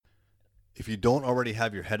If you don't already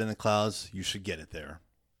have your head in the clouds, you should get it there.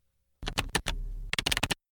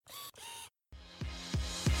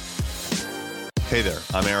 Hey there,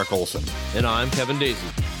 I'm Eric Olson. And I'm Kevin Daisy.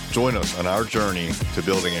 Join us on our journey to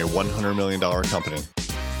building a $100 million company.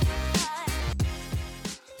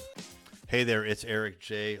 Hey there, it's Eric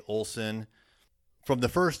J. Olson. From the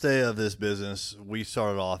first day of this business, we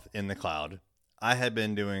started off in the cloud. I had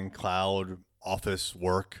been doing cloud office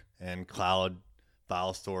work and cloud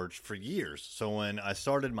file storage for years. So when I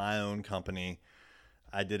started my own company,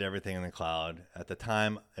 I did everything in the cloud. At the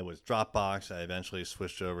time, it was Dropbox. I eventually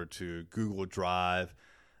switched over to Google Drive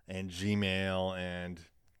and Gmail and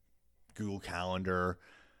Google Calendar.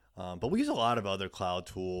 But we use a lot of other cloud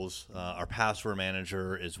tools. Our password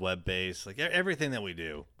manager is web-based. Like everything that we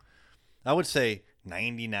do, I would say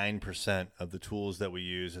 99% of the tools that we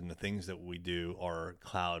use and the things that we do are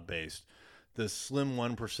cloud-based. The slim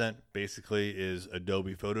 1% basically is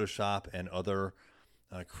Adobe Photoshop and other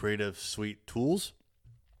Creative Suite tools.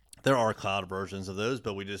 There are cloud versions of those,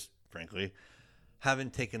 but we just, frankly,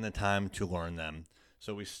 haven't taken the time to learn them.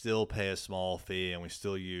 So we still pay a small fee and we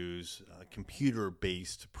still use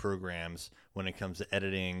computer-based programs when it comes to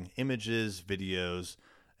editing images, videos,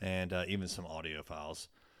 and even some audio files.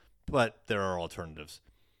 But there are alternatives.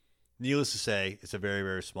 Needless to say, it's a very,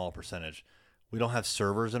 very small percentage. We don't have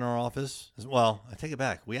servers in our office. Well, I take it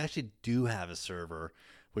back. We actually do have a server,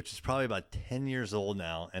 which is probably about 10 years old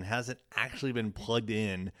now and hasn't actually been plugged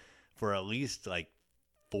in for at least like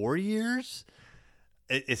 4 years.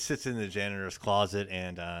 It sits in the janitor's closet,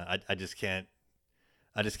 and I just can't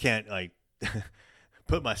like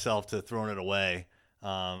put myself to throwing it away.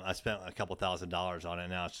 I spent a couple $1,000s on it.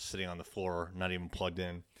 Now it's just sitting on the floor, not even plugged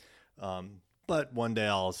in. But one day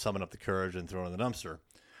I'll summon up the courage and throw it in the dumpster.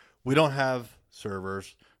 We don't have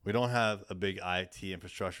servers. We don't have a big IT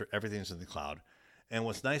infrastructure. Everything's in the cloud. And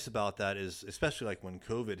what's nice about that is, especially like when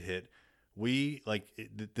COVID hit,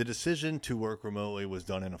 the decision to work remotely was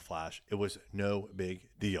done in a flash. It was no big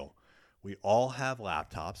deal. We all have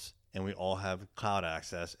laptops and we all have cloud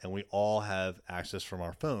access and we all have access from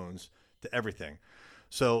our phones to everything.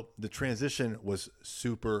 So the transition was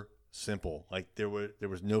super simple. Like there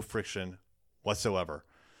was no friction whatsoever.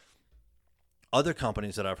 Other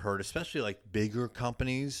companies that I've heard, especially like bigger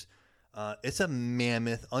companies, it's a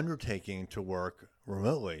mammoth undertaking to work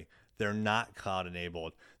remotely. They're not cloud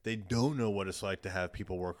enabled. They don't know what it's like to have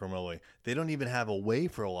people work remotely. They don't even have a way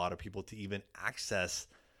for a lot of people to even access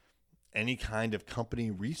any kind of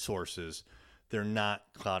company resources. They're not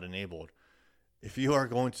cloud enabled. If you are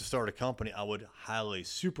going to start a company, I would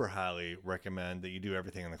super highly recommend that you do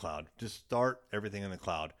everything in the cloud. Just start everything in the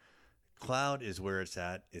cloud. Cloud is where it's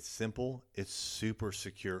at. It's simple. It's super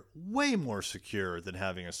secure, way more secure than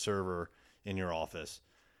having a server in your office.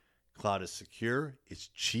 Cloud is secure. It's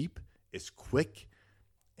cheap. It's quick.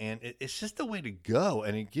 And it's just the way to go.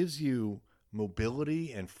 And it gives you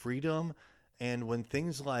mobility and freedom. And when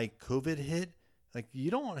things like COVID hit, like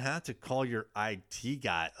you don't have to call your IT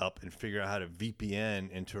guy up and figure out how to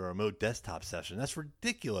VPN into a remote desktop session. That's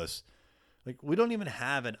ridiculous. Like we don't even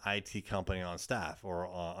have an IT company on staff or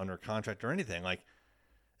under contract or anything. Like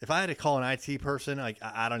if I had to call an IT person, like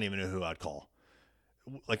I don't even know who I'd call.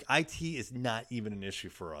 Like IT is not even an issue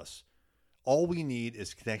for us. All we need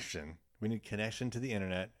is connection. We need connection to the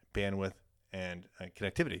internet, bandwidth, and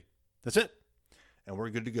connectivity. That's it. And we're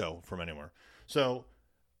good to go from anywhere. So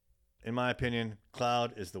in my opinion,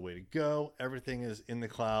 cloud is the way to go. Everything is in the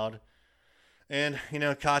cloud. And,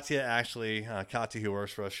 Katya, who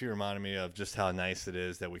works for us, she reminded me of just how nice it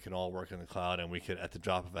is that we can all work in the cloud and we could, at the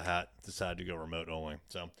drop of a hat, decide to go remote only.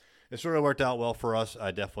 So it sort of worked out well for us.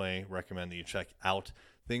 I definitely recommend that you check out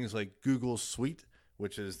things like Google Suite,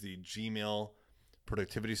 which is the Gmail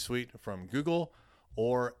productivity suite from Google,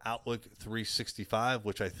 or Outlook 365,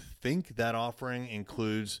 which I think that offering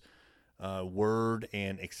includes Word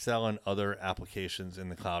and Excel and other applications in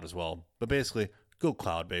the cloud as well. But basically, go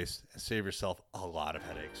cloud-based and save yourself a lot of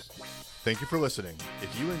headaches. Thank you for listening.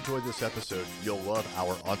 If you enjoyed this episode, you'll love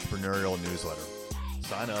our entrepreneurial newsletter.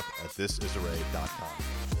 Sign up at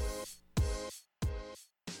thisisarray.com.